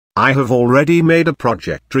I have already made a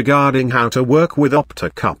project regarding how to work with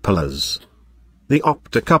optocouplers. The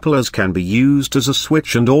optocouplers can be used as a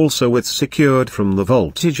switch and also with secured from the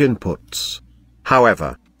voltage inputs.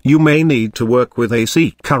 However, you may need to work with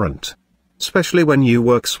AC current, especially when you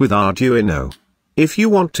works with Arduino. If you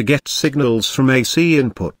want to get signals from AC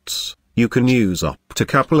inputs, you can use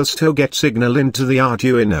optocouplers to get signal into the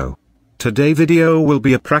Arduino. Today's video will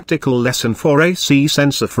be a practical lesson for AC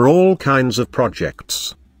sensor for all kinds of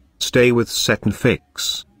projects. Stay with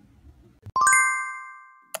SetNFix.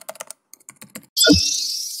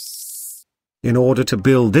 In order to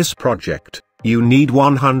build this project, you need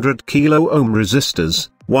 100 kilo ohm resistors,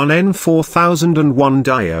 one N4001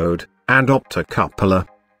 diode, and optocoupler.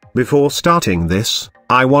 Before starting this,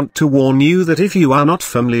 I want to warn you that if you are not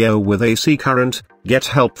familiar with AC current, get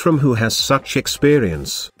help from who has such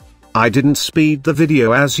experience. I didn't speed the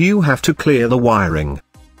video as you have to clear the wiring.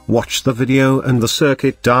 Watch the video and the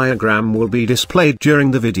circuit diagram will be displayed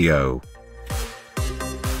during the video.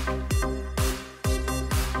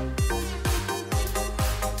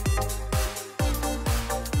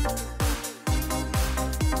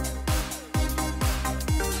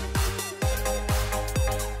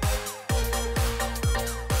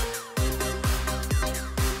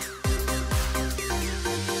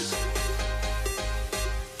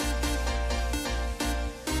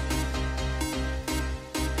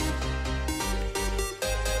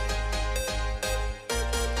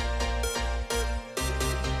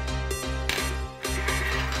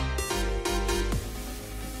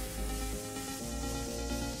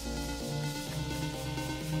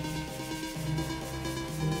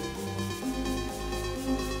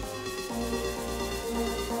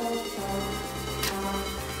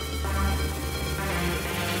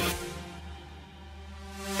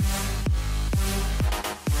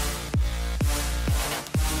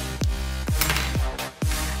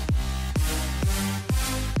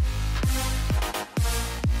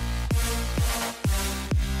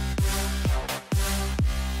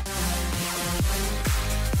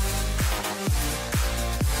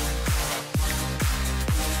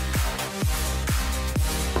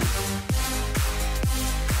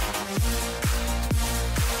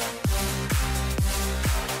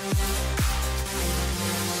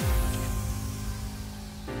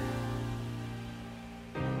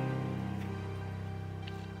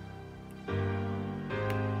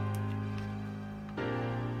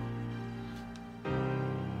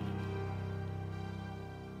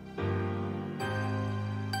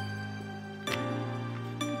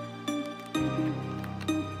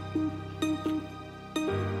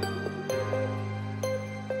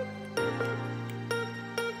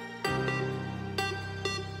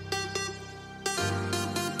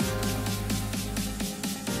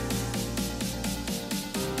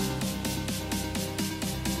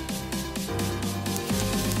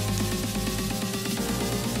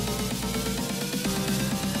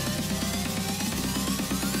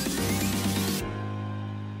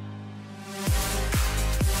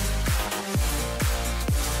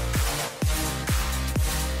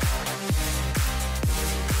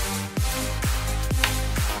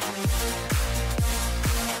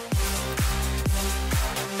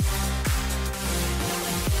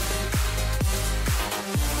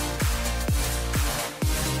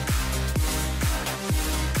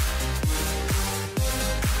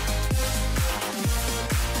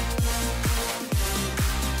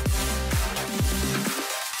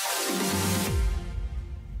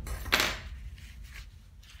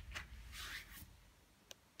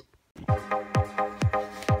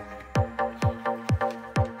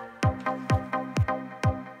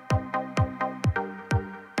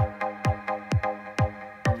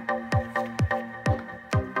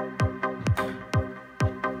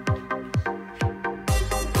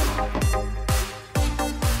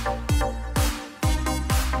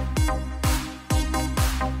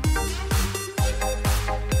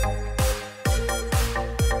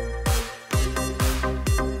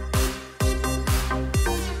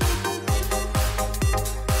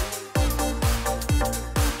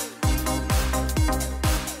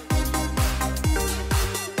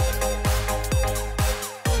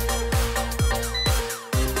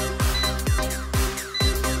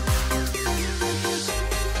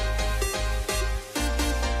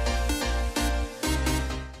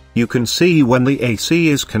 You can see when the AC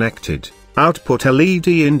is connected, output LED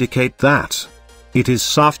indicate that it is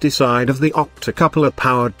safety side of the optocoupler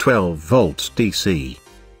powered 12 volts DC.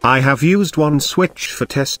 I have used one switch for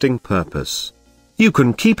testing purpose. You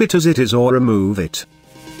can keep it as it is or remove it.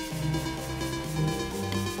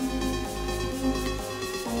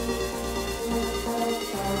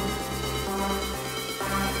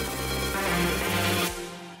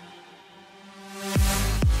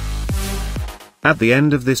 At the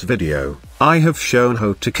end of this video, I have shown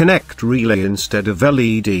how to connect relay instead of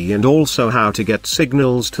LED and also how to get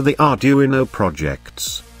signals to the Arduino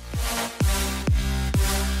projects.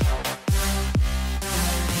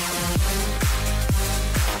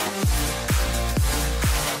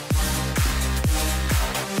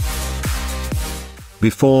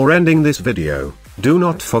 Before ending this video, do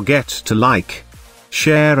not forget to like,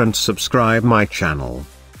 share and subscribe my channel.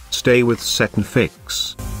 Stay with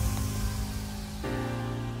SetNFix.